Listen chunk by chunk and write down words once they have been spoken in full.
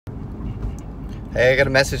Hey, I got a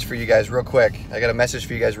message for you guys real quick.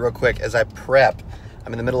 As I prep.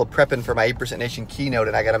 I'm in the middle of prepping for my 8% Nation keynote,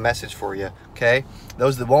 and I got a message for you, okay?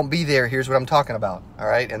 Those that won't be there, here's what I'm talking about, all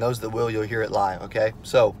right? And those that will, you'll hear it live, okay?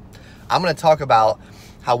 So I'm going to talk about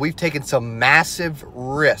how we've taken some massive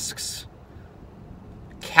risks,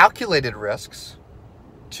 calculated risks,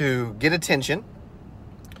 to get attention,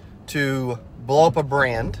 to blow up a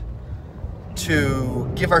brand,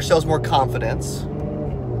 to give ourselves more confidence,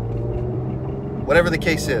 whatever the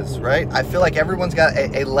case is, right? I feel like everyone's got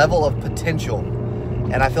a level of potential,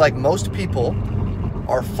 and I feel like most people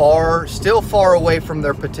are still far away from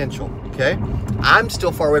their potential, okay? I'm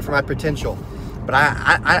still far away from my potential, but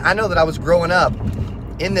I know that I was growing up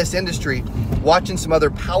in this industry, watching some other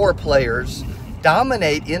power players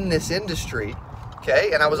dominate in this industry,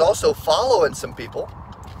 okay? And I was also following some people,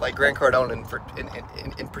 like Grant Cardone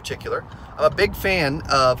in particular. I'm a big fan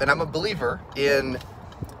of, and I'm a believer in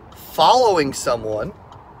following someone,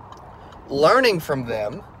 learning from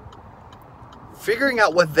them, figuring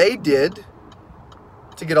out what they did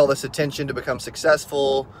to get all this attention, to become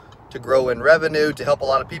successful, to grow in revenue, to help a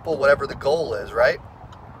lot of people, whatever the goal is, right?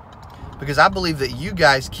 Because I believe that you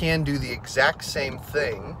guys can do the exact same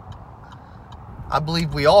thing. I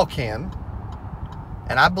believe we all can.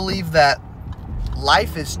 And I believe that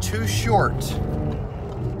life is too short.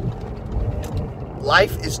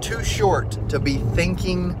 Life is too short to be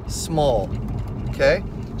thinking small, okay?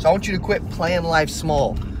 So I want you to quit playing life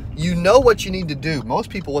small. You know what you need to do.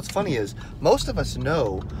 Most people, what's funny is, most of us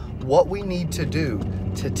know what we need to do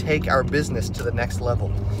to take our business to the next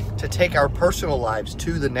level, to take our personal lives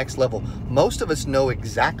to the next level. Most of us know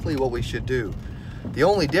exactly what we should do. The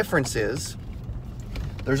only difference is,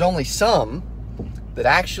 there's only some that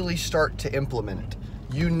actually start to implement it.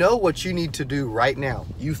 You know what you need to do right now.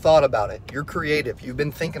 You thought about it. You're creative. You've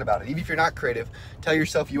been thinking about it. Even if you're not creative, tell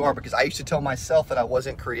yourself you are, because I used to tell myself that I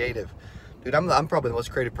wasn't creative. Dude, I'm probably the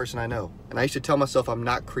most creative person I know. And I used to tell myself I'm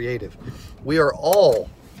not creative. We are all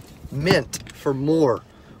meant for more.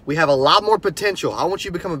 We have a lot more potential. I want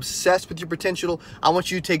you to become obsessed with your potential. I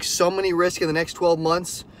want you to take so many risks in the next 12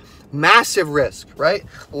 months. Massive risk, right?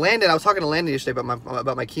 Landon, I was talking to Landon yesterday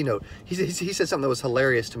about my keynote. He said something that was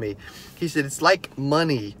hilarious to me. He said, it's like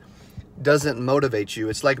money doesn't motivate you.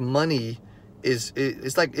 It's like money is,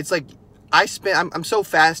 it's like I'm so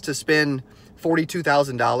fast to spend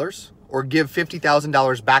 $42,000 or give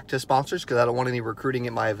 $50,000 back to sponsors because I don't want any recruiting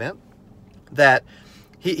at my event, that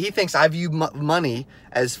he thinks I view money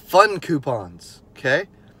as fun coupons, okay?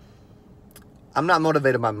 I'm not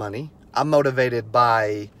motivated by money. I'm motivated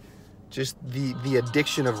by just the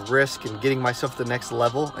addiction of risk and getting myself to the next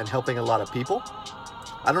level and helping a lot of people.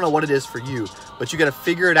 I don't know what it is for you, but you got to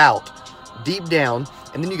figure it out deep down,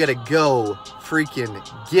 and then you got to go freaking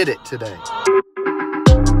get it today.